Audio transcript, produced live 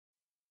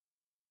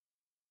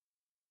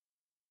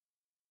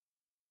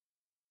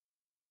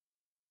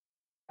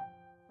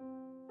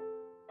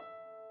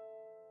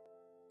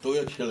都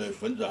要起来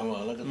奋战嘛，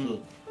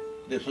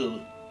那是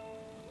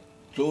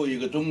作为一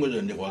个中国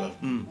人的话，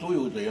都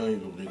有这样一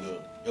种这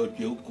个要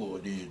救国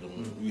的一种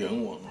愿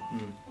望。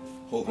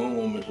何况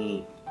我们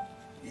是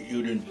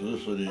有点知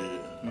识的，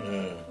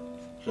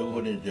受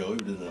过点教育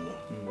的人了，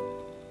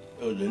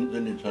要认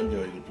真的参加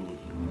一个组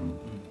织，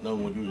那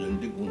我就认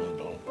定共产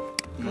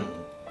党，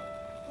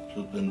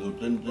是能够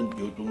真正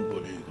救中国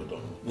的一个党。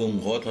文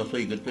化它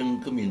是一个整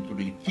个民族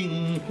的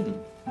精神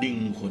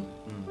灵魂，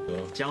是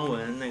吧？姜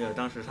文那个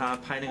当时他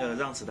拍那个《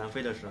让子弹飞》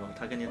的时候，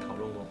他跟你讨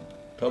论过吗？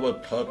他把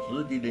他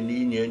自己的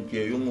理念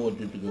借用我的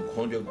这个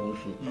框架故事，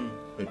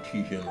来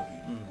体现了。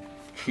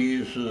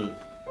其实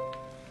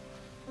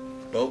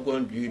导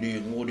管局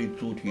的我的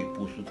主题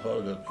不是他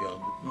这样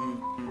子，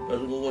但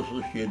是我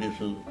是写的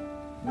是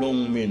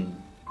农民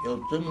要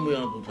怎么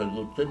样子才能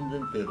够真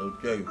正得到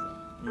解放。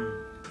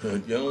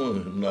姜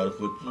文拿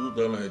颗子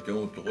弹来叫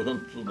我坐上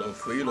子弹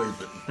飞了一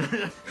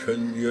阵，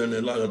全原来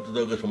哪个知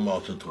道个是马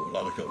斯图，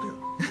哪个晓得？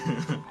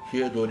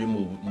写作的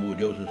目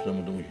标是什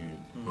么东西？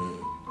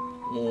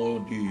我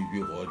的一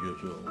句话就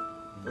是：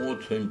我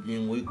曾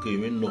经为革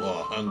命呐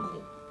喊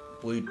过，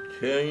为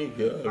天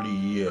下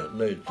立言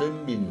来证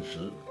明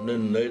是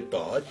人类大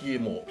寂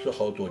寞是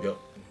好作家。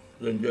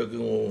人家给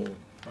我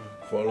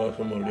发了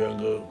什么2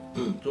个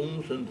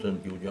终身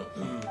成就奖。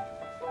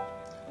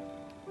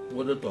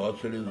我在大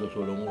学里头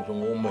说了，我说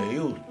我没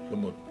有什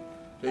么，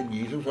在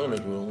艺术上来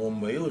说，我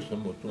没有什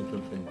么终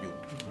身成就。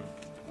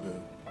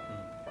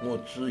我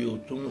只有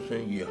终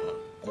身遗憾。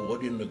过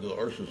的那个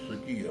20世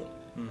纪啊，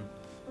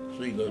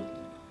是一个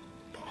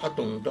大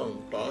动荡、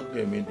大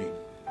革命的，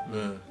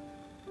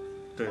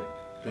对，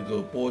这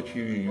个波起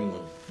云涌啊，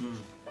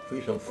非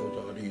常复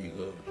杂的一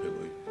个社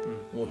会。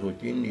我所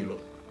经历了，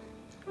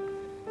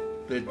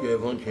在解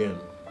放前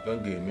干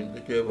革命，在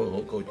解放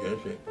后搞建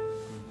设，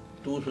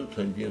都是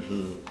曾经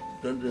是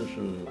真正是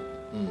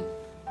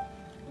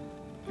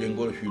见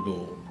过了许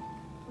多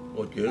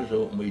我见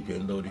受没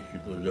见到的许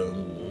多人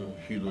物、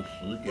许多事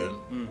件，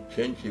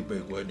千奇百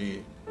怪的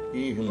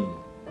英雄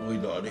伟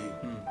大的，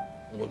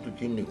我都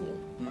经历过。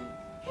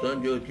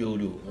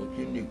3996我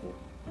经历过，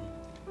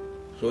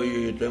所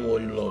以在我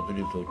的脑子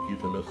里头继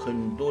承了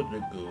很多这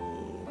个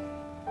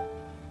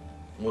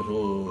我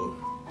所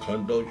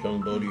看到想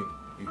到的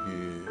一些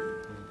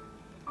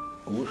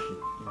故事，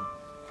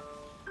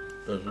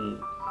但是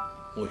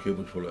我写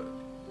不出来，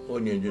我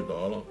年纪大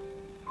了，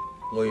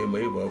我也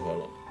没有办法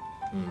了，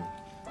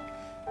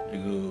这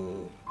个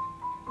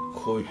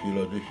可惜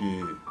了，这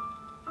些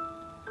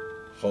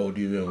好的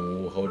人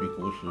物、好的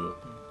故事，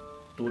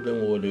都在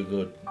我这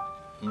个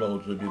脑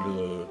子里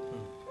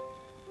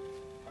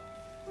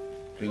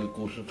这个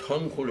故事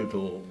仓库里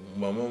头，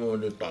慢慢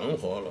的淡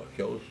化了，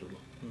消失了，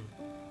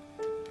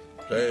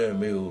再也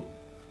没有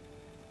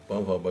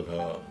办法把它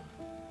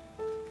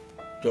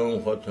转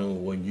化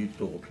成文艺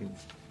作品，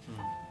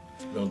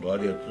让大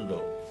家知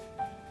道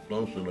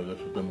当时那个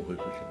是怎么回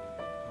事情。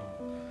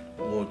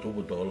我做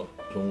不到了，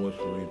说我是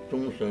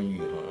终身遗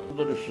憾。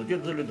我的世界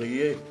这里头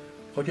也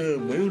好像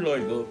没有哪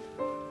一个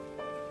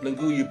能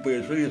够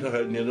100岁他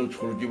还连着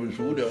出了几本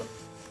书的。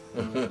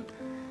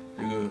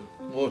这个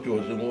我觉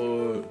得是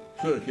我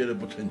虽然写的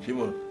不成器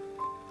嘛，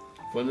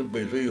反正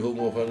100岁以后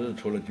我反正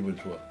出了几本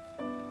书啊。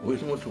为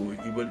什么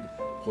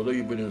活到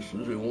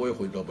104岁我也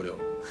回答不了，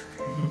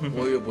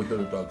我也不晓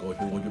得咋高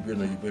兴，我就变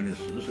成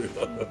104岁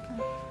了，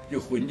就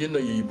混进了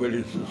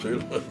104岁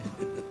了。